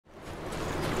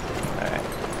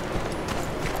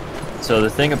So the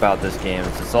thing about this game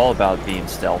is it's all about being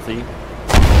stealthy.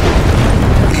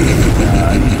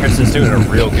 Chris is doing a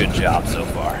real good job so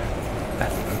far.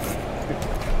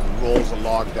 Rolls a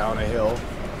log down a hill.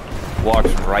 Walks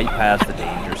right past the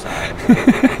danger sign.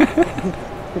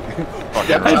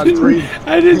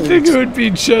 I didn't think it would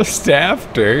be just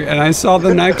after, and I saw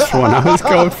the next one. I was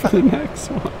going for the next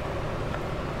one.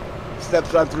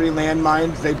 Steps on 3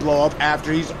 landmines, they blow up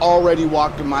after he's already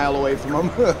walked a mile away from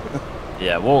them.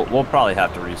 Yeah, we'll probably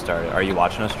have to restart it. Are you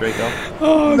watching us, Draco?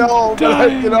 Oh, no, but I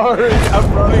can already.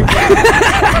 I'm running back.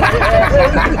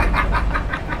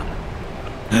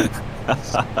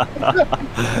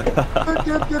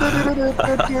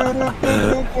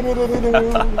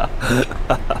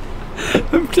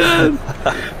 I'm dead.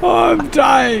 Oh, I'm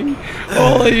dying.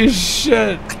 Holy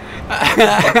shit.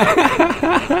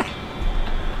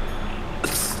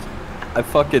 I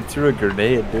fucking threw a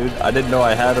grenade, dude. I didn't know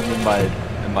I had them in my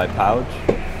pouch.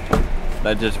 And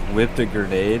I just whipped a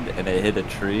grenade and it hit a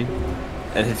tree,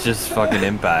 and it just fucking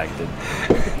impacted.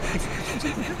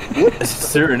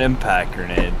 It's an impact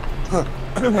grenade. So,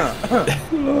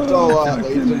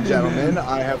 ladies and gentlemen,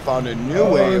 I have found a new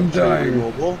way of dying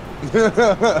removal.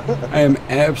 I am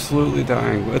absolutely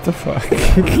dying. What the fuck?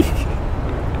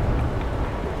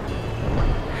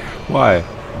 Why?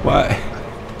 Why?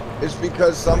 It's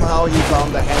because somehow he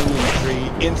found the hanging tree.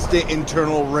 Instant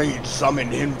internal rage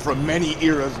summoned him from many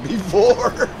eras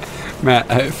before.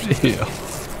 Matt, I have to heal.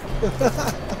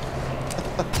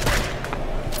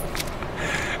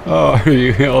 Oh, are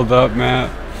you healed up, Matt?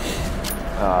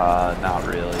 Not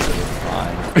really, but it's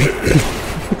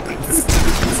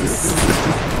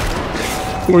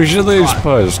fine. We should at least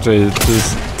push to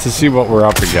see what we're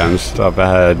up against up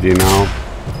ahead, you know?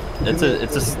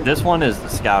 This one is the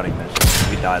scouting mission.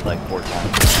 We died like 4 times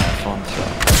in the last one, so I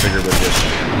figured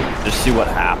we'd just see what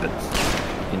happens.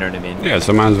 You know what I mean? Yeah,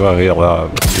 so might as well heal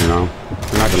up, you know?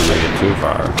 We're not gonna make it too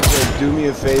far. So do me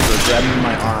a favor, grab me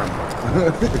my arm.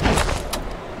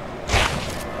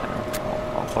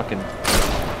 I'll fucking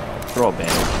throw a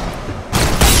band-aid.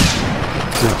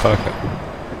 Yeah, fuck it.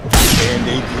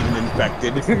 Band-aid even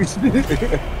infected.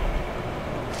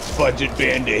 Budget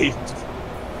band-aid.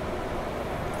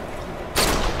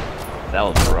 That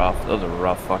was rough. That was a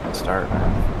rough fucking start,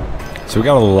 man. So we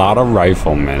got a lot of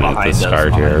riflemen at the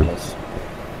start here.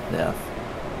 Yeah.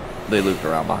 They looped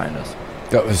around behind us.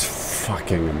 That was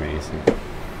fucking amazing.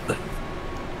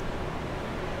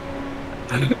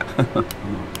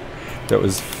 That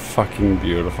was fucking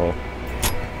beautiful.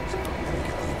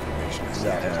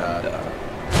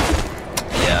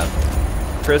 Yeah.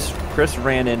 Chris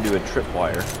ran into a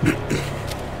tripwire.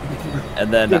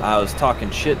 And then I was talking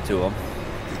shit to him.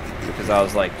 Because I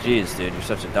was like, geez, dude, you're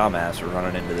such a dumbass for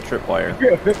running into the tripwire.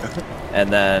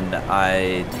 And then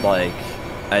I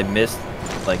missed,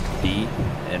 like, B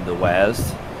and the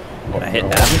WAS. And I hit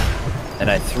F.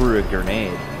 And I threw a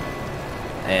grenade.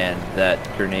 And that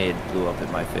grenade blew up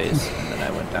in my face. And then I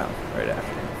went down right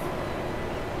after.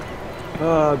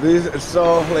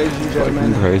 So, ladies and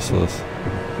gentlemen, Graceless.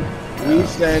 we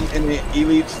sent an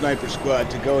elite sniper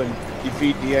squad to go and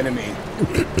defeat the enemy.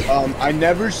 I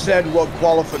never said what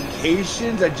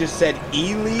qualifications, I just said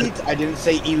elite. I didn't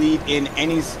say elite in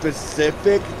any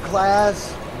specific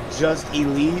class, just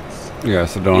elites. Yeah,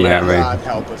 so don't at me. God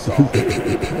help us all.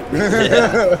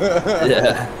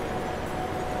 Yeah.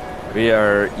 We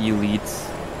are elites.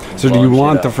 So do you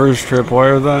want the first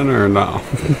tripwire then, or no?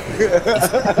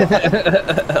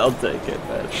 I'll take it,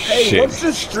 man. Hey, Shit. what's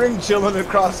the string chilling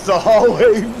across the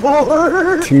hallway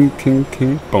for? Ting, ting,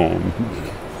 ting, boom.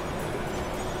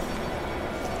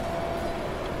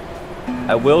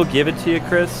 I will give it to you,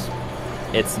 Chris.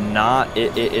 It's not.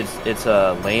 It's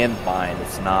a landmine.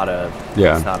 It's not a.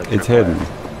 Yeah, it's not a it's tripwire. hidden.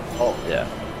 Oh Yeah.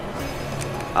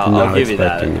 I'll give you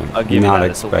that. I'll give you Not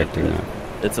that. expecting it.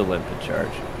 It's a limpid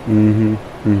charge. Mm-hmm.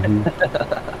 Mm-hmm.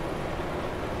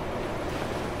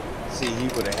 See, he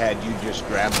would have had you just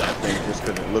grab that thing just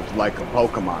because it looked like a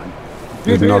Pokemon.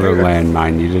 There's another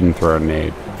landmine. You didn't throw a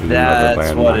nade.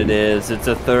 That's what it is. It's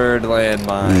a third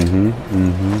landmine. Mm-hmm.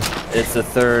 Mm-hmm. It's a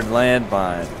third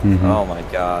landmine. Mm-hmm. Oh my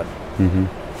god. Mm-hmm.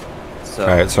 So.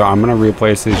 All right, so I'm gonna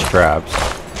replace these traps.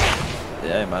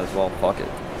 Yeah, you might as well fuck it.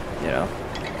 You know,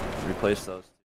 replace those.